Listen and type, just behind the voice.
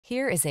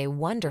Here is a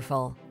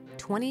wonderful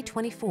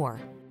 2024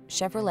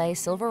 Chevrolet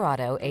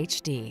Silverado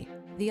HD.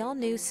 The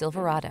all-new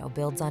Silverado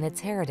builds on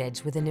its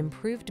heritage with an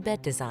improved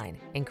bed design,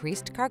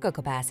 increased cargo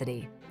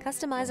capacity,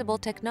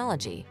 customizable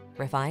technology,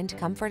 refined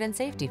comfort and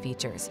safety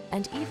features,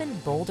 and even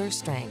bolder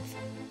strength.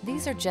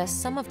 These are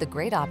just some of the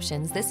great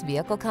options this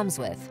vehicle comes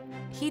with: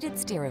 heated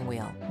steering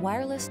wheel,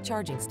 wireless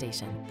charging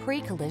station,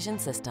 pre-collision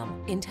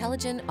system,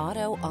 intelligent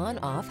auto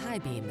on-off high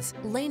beams,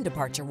 lane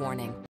departure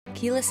warning,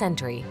 keyless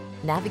entry,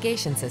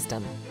 navigation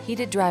system,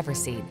 heated driver's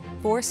seat,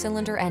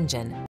 4-cylinder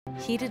engine,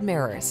 heated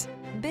mirrors.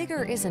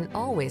 Bigger isn't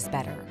always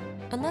better,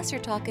 unless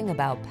you're talking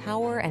about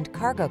power and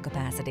cargo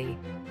capacity.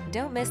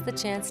 Don't miss the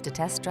chance to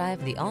test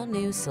drive the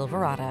all-new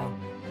Silverado.